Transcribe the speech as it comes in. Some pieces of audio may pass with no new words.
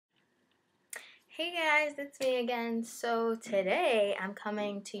Hey guys, it's me again. So today I'm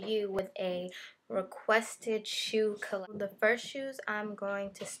coming to you with a requested shoe collection. The first shoes I'm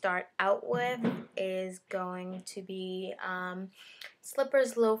going to start out with is going to be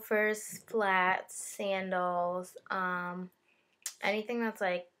slippers, loafers, flats, sandals, anything that's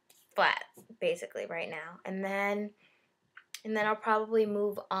like flat basically right now. And then I'll probably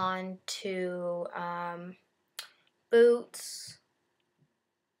move on to boots,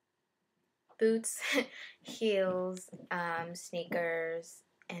 heels, sneakers,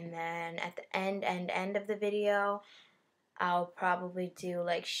 and then at the end of the video, I'll probably do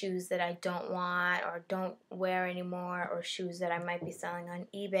like shoes that I don't want or don't wear anymore, or shoes that I might be selling on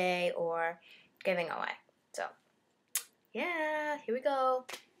eBay or giving away. So yeah, here we go.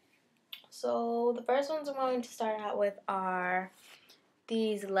 So the first ones I'm going to start out with are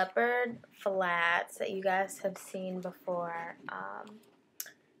these leopard flats that you guys have seen before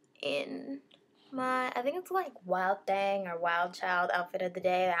in I think it's like Wild Thing or Wild Child outfit of the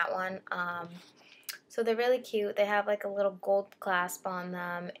day, that one. So they're really cute. They have like a little gold clasp on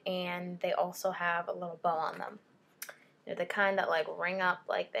them, and they also have a little bow on them. They're the kind that like ring up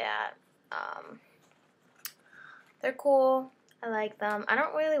like that. They're cool. I like them. I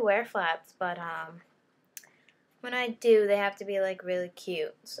don't really wear flats, but when I do, they have to be like really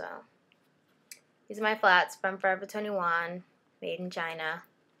cute. So these are my flats from Forever 21, made in China.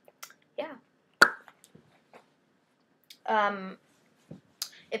 Yeah.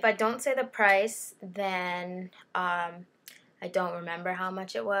 If I don't say the price, then I don't remember how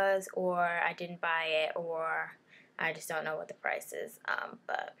much it was, or I didn't buy it, or I just don't know what the price is.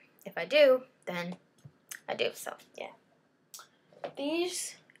 But if I do, then I do. So yeah,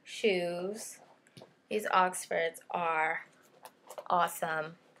 these shoes, these Oxfords are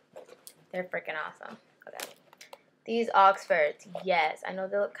awesome. They're freaking awesome. Okay, these Oxfords, yes, I know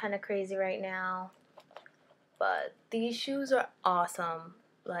they look kind of crazy right now, but these shoes are awesome.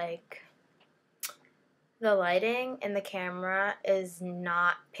 Like, the lighting in the camera is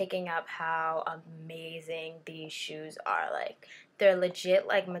not picking up how amazing these shoes are. Like, they're legit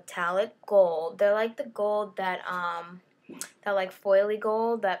like metallic gold. They're like the gold that that like foily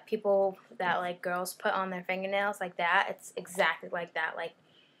gold that like girls put on their fingernails, like that. It's exactly like that. Like,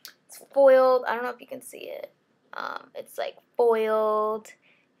 it's foiled. I don't know if you can see it. It's like foiled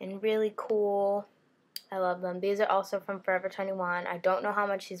and really cool. I love them. These are also from Forever 21. I don't know how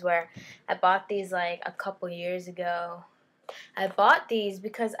much these were. I bought these like a couple years ago. I bought these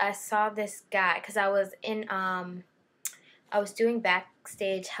because I saw this guy, because I was doing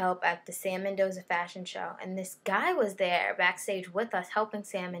backstage help at the Sam Mendoza fashion show, and this guy was there backstage with us helping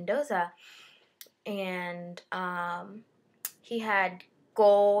Sam Mendoza, and he had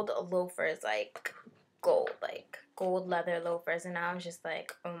gold loafers, like gold leather loafers, and I was just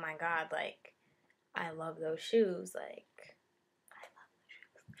like, oh my god, like, I love those shoes. Like, I love those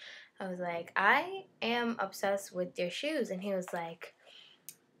shoes. I was like, I am obsessed with your shoes. And he was like,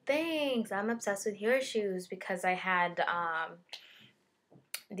 thanks. I'm obsessed with your shoes because I had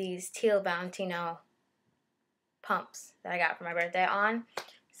these teal Valentino pumps that I got for my birthday on.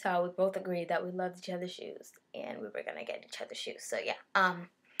 So we both agreed that we loved each other's shoes and we were gonna get each other's shoes. So yeah.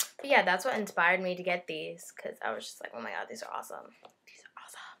 But yeah, that's what inspired me to get these, because I was just like, oh my god, these are awesome. These are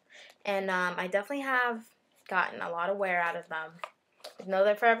awesome. And I definitely have gotten a lot of wear out of them. Even though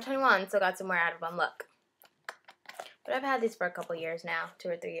they're Forever 21, still got some wear out of them. Look. But I've had these for a couple years now, 2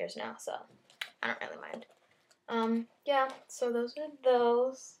 or 3 years now, so I don't really mind. Yeah, so those are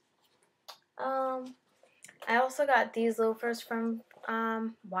those. I also got these loafers from,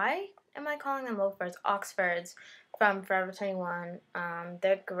 why am I calling them loafers? Oxfords from Forever 21.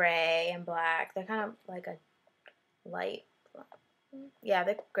 They're gray and black. They're kind of like a light, yeah,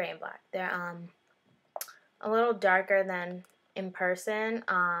 they're gray and black. They're, a little darker than in person.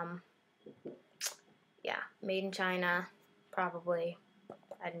 Yeah, made in China, probably.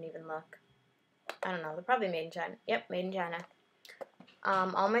 I didn't even look. I don't know. They're probably made in China. Yep, made in China.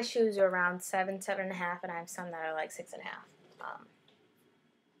 All my shoes are around 7, 7.5, and I have some that are like 6.5.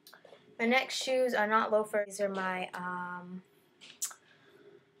 My next shoes are not loafers. These are my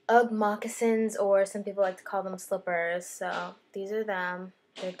Ugg moccasins, or some people like to call them slippers. So these are them.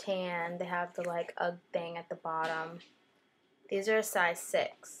 They're tan. They have the like Ugg thing at the bottom. These are a size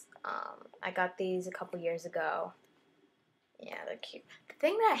 6. I got these a couple years ago. Yeah, they're cute. The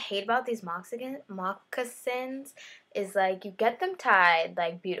thing that I hate about these moccasins is, like, you get them tied,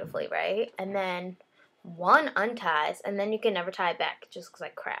 like, beautifully, right? And then one unties, and then you can never tie it back. It just looks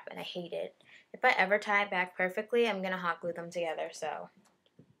like crap, and I hate it. If I ever tie it back perfectly, I'm going to hot glue them together, so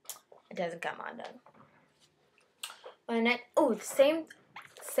it doesn't come undone. My next, oh, the same,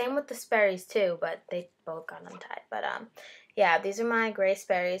 Same with the Sperry's too, but they both got untied. But yeah, these are my gray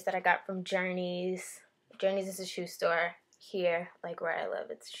Sperry's that I got from Journeys. Journeys is a shoe store here, like where I live.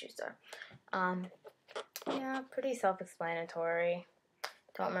 It's a shoe store. Yeah, pretty self-explanatory.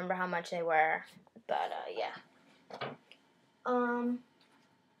 Don't remember how much they were, but yeah.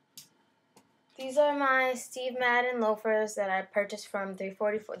 These are my Steve Madden loafers that I purchased from the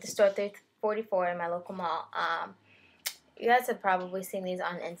store 344 in my local mall. You guys have probably seen these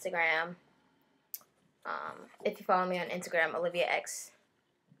on Instagram. If you follow me on Instagram, Olivia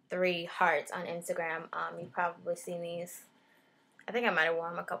X3 Hearts on Instagram, you've probably seen these. I think I might have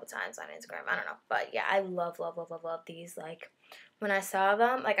worn them a couple times on Instagram. I don't know. But yeah, I love these. Like, when I saw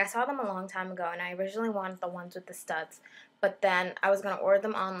them, I saw them a long time ago, and I originally wanted the ones with the studs. But then I was going to order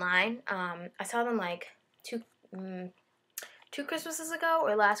them online. I saw them like two Christmases ago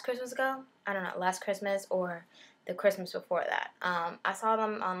or last Christmas ago. I don't know, last Christmas or the Christmas before that. I saw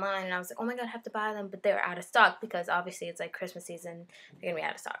them online, and I was like, oh my god, I have to buy them. But they were out of stock because obviously it's like Christmas season. They're going to be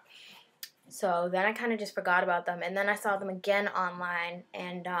out of stock. So then I kind of just forgot about them. And then I saw them again online.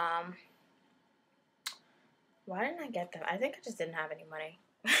 And why didn't I get them? I think I just didn't have any money,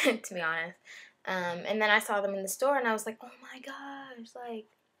 to be honest. And then I saw them in the store, and I was like, oh my gosh, like,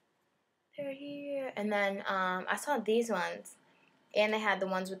 they're here. And then I saw these ones, and they had the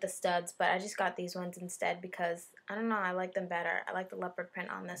ones with the studs, but I just got these ones instead because, I don't know, I like them better. I like the leopard print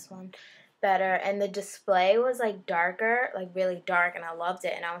on this one better, and the display was like darker, like really dark, and I loved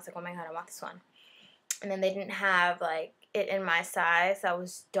it, and I was like, oh my god, I want this one. And then they didn't have like it in my size that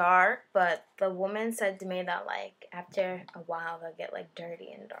was dark, but the woman said to me that like after a while they'll get like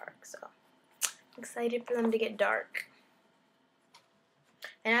dirty and dark, so I'm excited for them to get dark.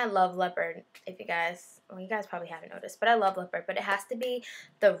 And I love leopard, if you guys, well, you guys probably haven't noticed, but I love leopard, but it has to be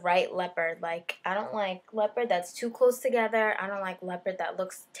the right leopard. Like, I don't like leopard that's too close together. I don't like leopard that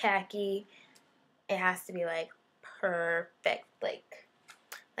looks tacky. It has to be, like, perfect.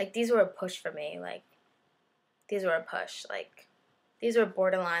 Like these were a push for me. Like, these were a push. Like, these were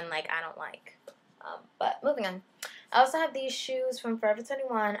borderline, like, I don't like. But moving on. I also have these shoes from Forever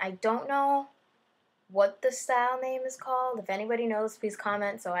 21. I don't know what the style name is called. If anybody knows, please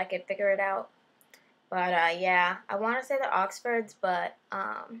comment so I can figure it out. But yeah, I want to say they're Oxfords, but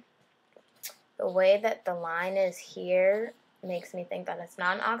the way that the line is here makes me think that it's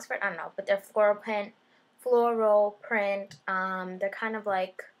not an Oxford. I don't know, but they're floral print. They're kind of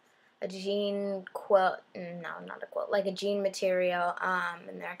like a jean quilt. No, not a quilt. Like a jean material.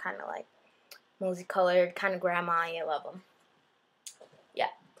 And they're kind of like multicolored, kind of grandma. I love them. Yeah.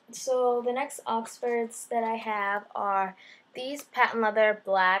 So the next Oxfords that I have are these patent leather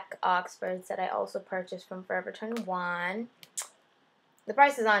black Oxfords that I also purchased from Forever 21. The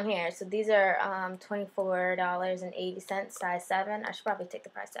price is on here, so these are $24.80, size 7. I should probably take the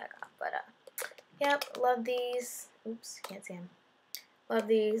price tag off, but yep, love these. Oops, can't see them. Love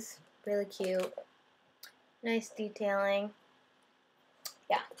these, really cute. Nice detailing.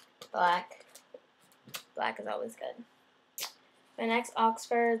 Yeah, black. Black is always good. The next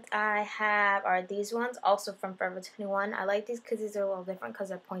Oxfords I have are these ones, also from Forever 21. I like these because these are a little different because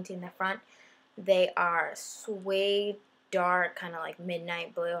they're pointy in the front. They are suede, dark, kind of like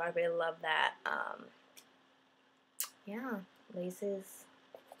midnight blue. I really love that. Yeah, laces,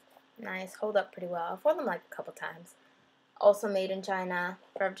 nice, hold up pretty well. I've worn them like a couple times. Also made in China,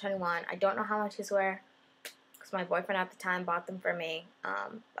 Forever 21. I don't know how much these were because my boyfriend at the time bought them for me.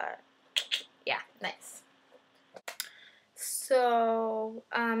 But yeah, nice. So,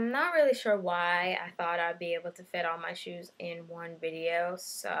 I'm not really sure why I thought I'd be able to fit all my shoes in one video.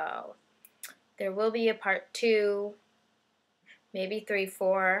 So, there will be a part 2, maybe 3,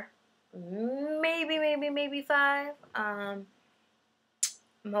 4, maybe 5. I'm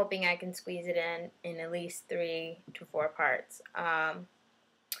hoping I can squeeze it in at least 3 to 4 parts.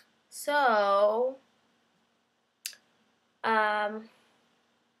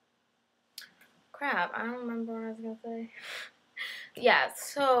 Crap, I don't remember what I was going to say. Yeah,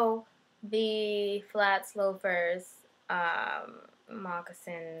 so the flats, loafers,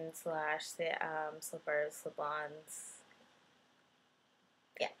 moccasins slash slippers, slip-ons.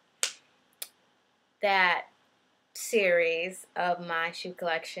 Yeah. That series of my shoe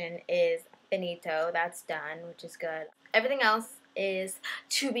collection is finito. That's done, which is good. Everything else is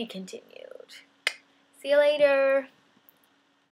to be continued. See you later.